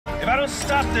If I don't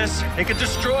stop this, it could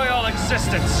destroy all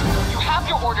existence. You have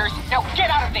your orders. Now get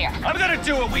out of there. I'm gonna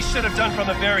do what we should have done from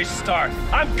the very start.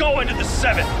 I'm going to the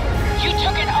 7th. You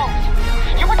took an oath.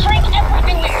 You're betraying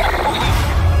everything we took from you.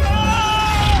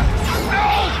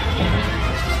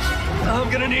 No! I'm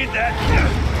gonna need that.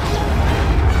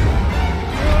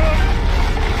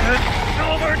 Get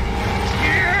over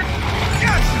here.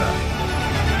 Gotcha!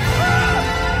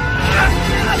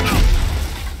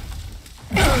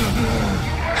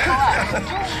 Do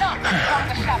not come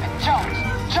to 7. Jones!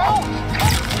 Jones!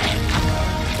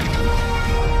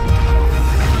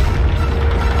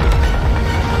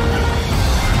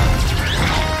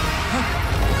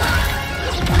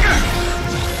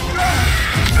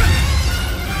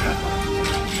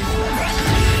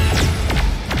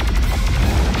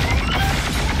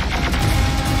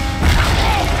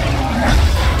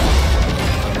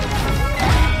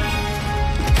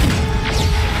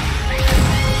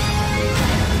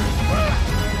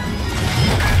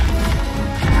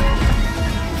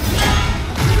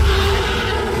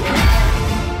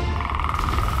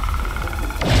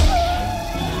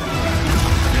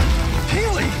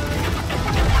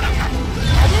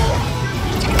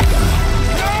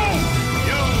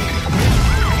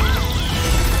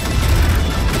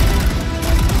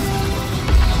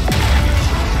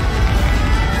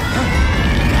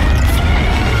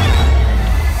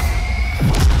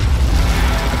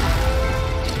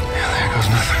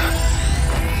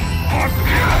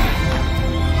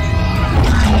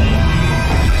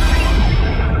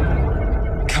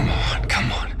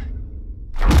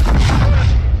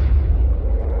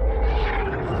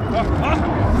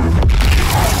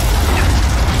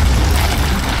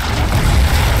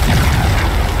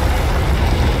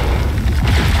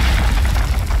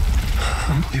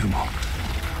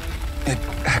 It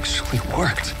actually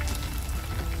worked.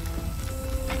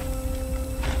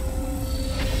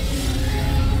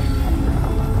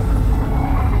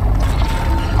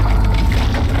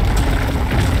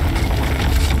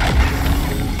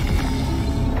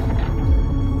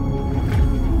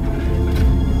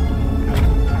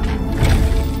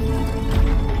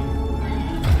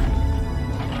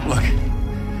 Look,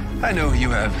 I know you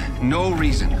have no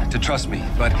reason to trust me,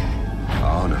 but...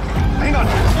 Oh, no. Hang on!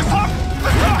 Let's talk!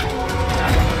 Let's talk!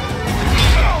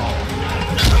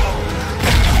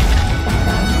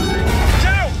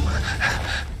 Geno!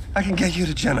 I can get you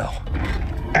to Geno.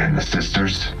 And the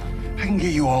sisters? I can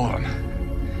get you all of them.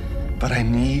 But I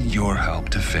need your help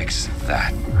to fix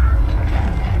that.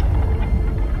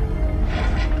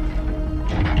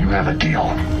 You have a deal.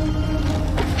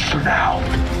 For now.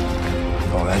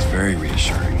 Oh, that's very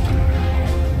reassuring.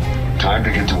 Time to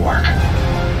get to work.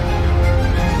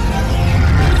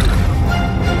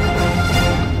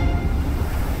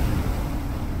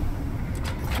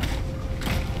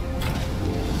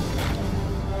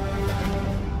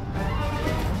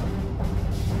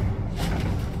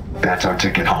 That's our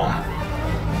ticket home.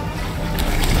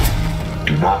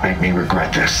 Do not make me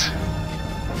regret this.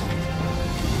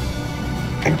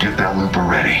 And get that looper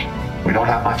ready. We don't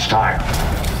have much time.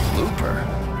 Looper?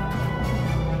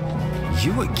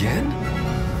 You again?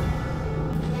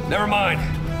 Never mind.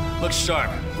 Look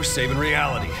sharp. We're saving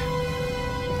reality.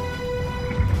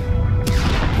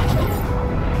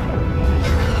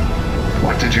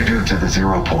 What did you do to the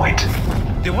 0 point?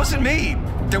 It wasn't me.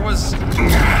 There was an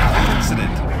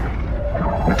incident.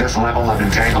 With this level of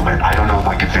entanglement, I don't know if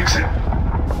I can fix it.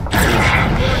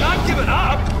 We're not giving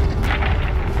up.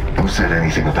 Who said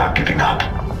anything about giving up?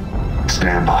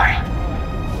 Stand by.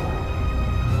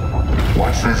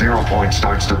 Once the 0 point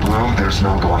starts to bloom, there's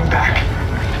no going back.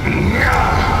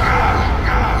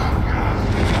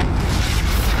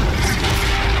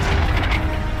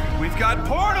 We've got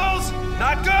portals!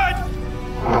 Not good!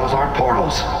 Those aren't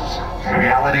portals.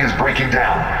 Reality is breaking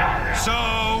down.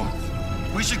 So,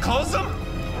 we should close them?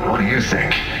 What do you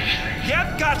think?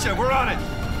 Yep, gotcha. We're on it.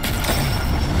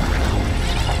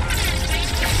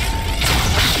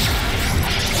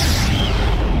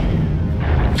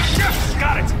 Yes,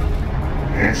 got it.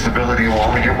 Instability will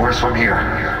only get worse from here.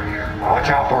 Watch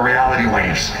out for reality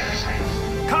waves.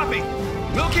 Copy.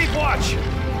 We'll keep watch.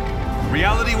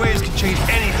 Reality waves can change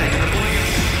anything in a blink.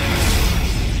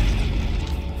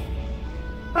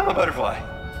 I'm a butterfly.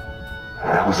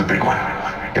 That was a big one.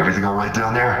 Everything all right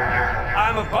down there?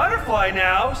 I'm a butterfly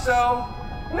now, so...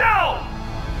 No!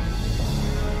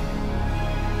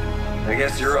 I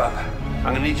guess you're up. I'm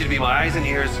gonna need you to be my eyes and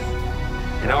ears,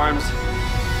 and arms,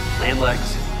 and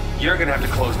legs. You're gonna have to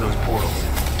close those portals.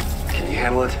 Can you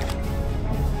handle it?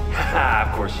 Haha,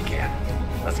 of course you can.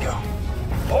 Let's go.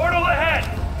 Portal ahead!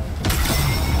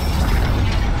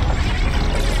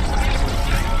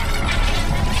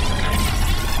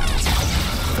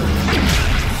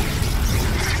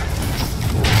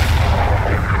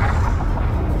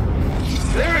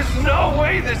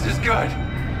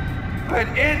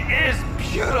 And it is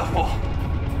beautiful.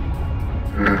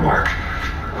 Good work.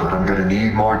 But I'm gonna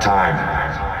need more time.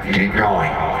 Keep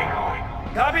going.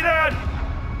 Copy that!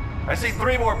 I see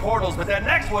 3 more portals, but that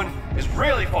next one is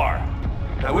really far.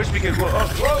 I wish we could... Whoa!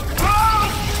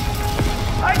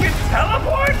 I can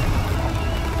teleport?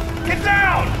 Get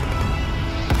down!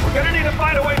 We're gonna need to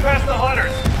find a way past the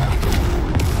hunters.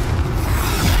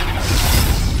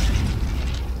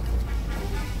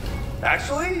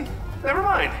 Actually, never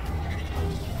mind.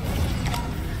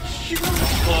 You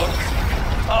look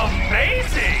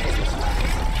amazing!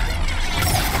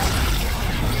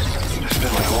 I've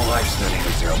spent my whole life studying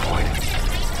the 0 point.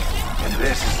 And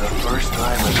this is the first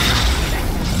time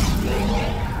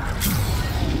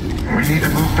We need to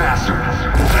move faster.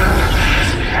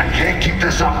 I can't keep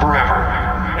this up forever.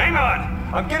 Hang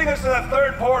on! I'm getting us to that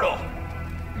 3rd portal.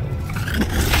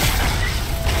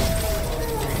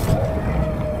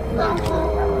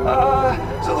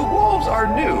 So the wolves are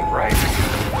new, right?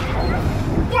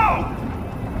 Whoa!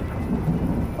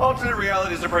 Alternate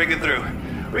realities are breaking through.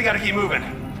 We gotta keep moving.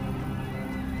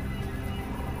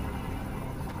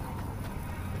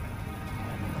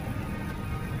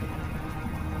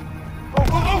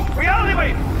 Oh! Reality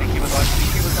wave! Sneaky with us,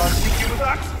 sneaky with us, sneaky with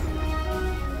us.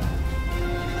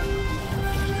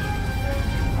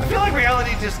 I feel like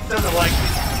reality just doesn't like me.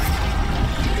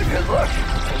 It's a good look.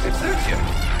 It suits you.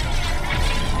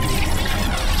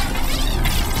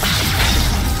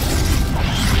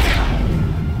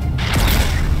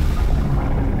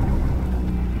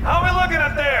 How are we looking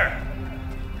up there?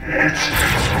 It's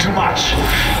too much.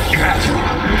 You have to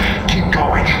keep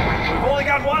going. We've only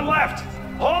got 1 left.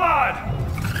 Hold on.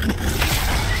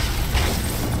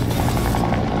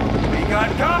 We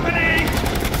got company.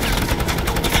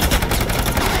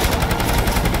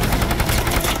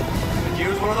 Could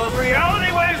use one of those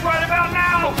reality waves right about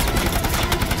now.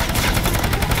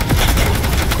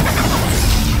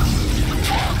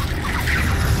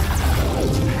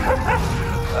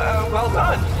 Well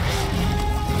done.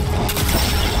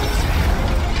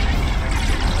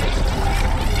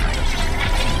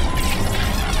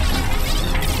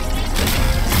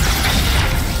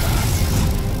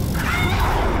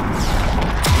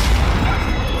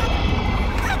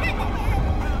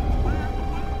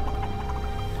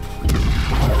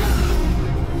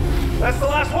 That's the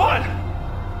last one.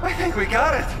 I think we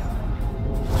got it.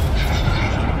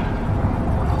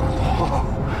 Whoa.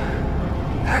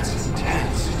 That's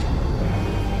intense.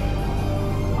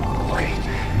 Okay,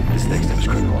 this next step is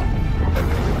critical.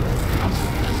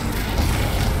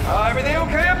 Everything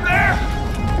okay up there?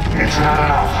 It's not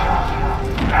enough.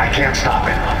 I can't stop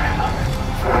it.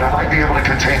 But I might be able to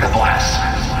contain the blast.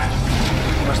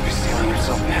 You must be stealing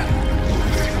yourself, man.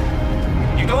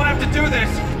 You don't have to do this.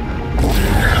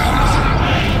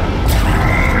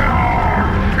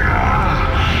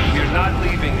 You're not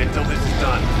leaving until this is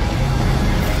done.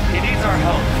 He needs our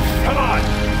help. Come on!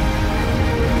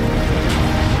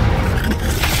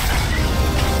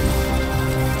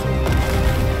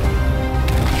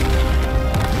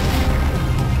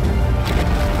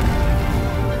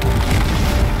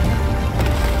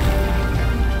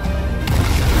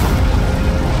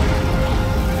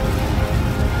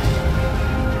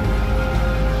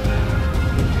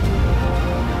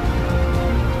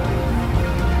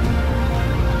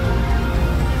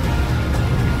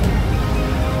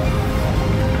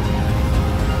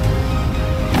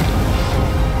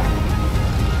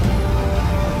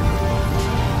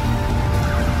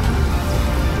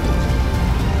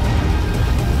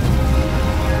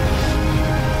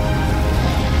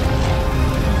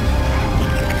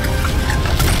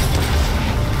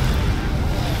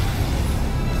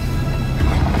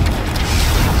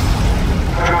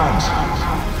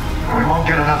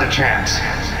 Chance.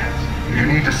 You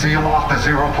need to seal off the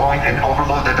 0 point and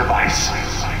overload the device.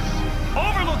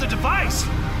 Overload the device?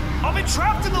 I'll be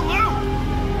trapped in the loop!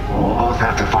 We'll both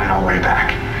have to find our way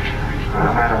back.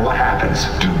 No matter what happens,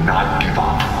 do not give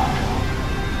up.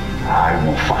 I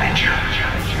will find you,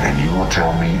 and you will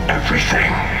tell me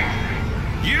everything.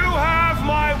 You have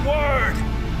my word!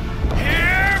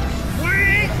 Here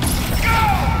we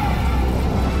go!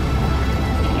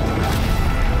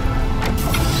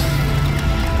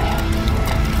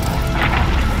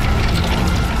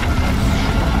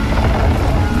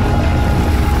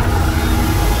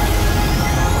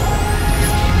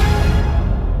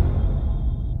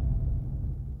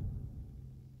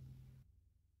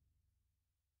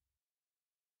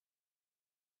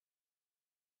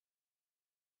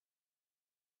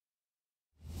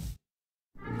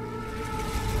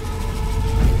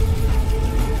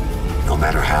 No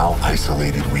matter how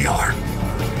isolated we are,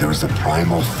 there is a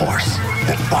primal force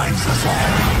that binds us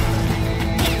all.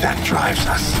 that drives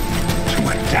us to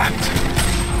adapt,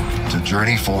 to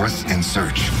journey forth in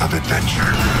search of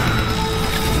adventure,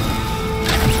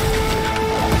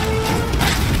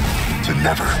 to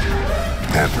never,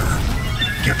 ever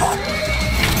give up,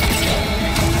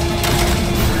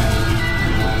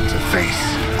 to face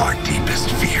our deepest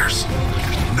fears,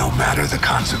 no matter the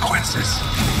consequences,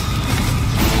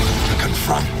 to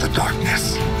confront the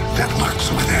darkness that lurks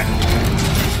within.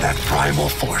 That primal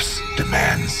force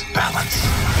demands balance.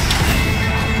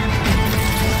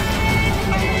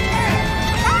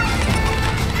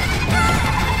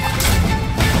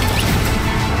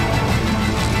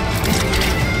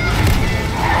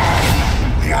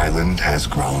 The island has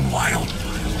grown wild,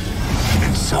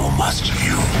 and so must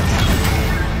you.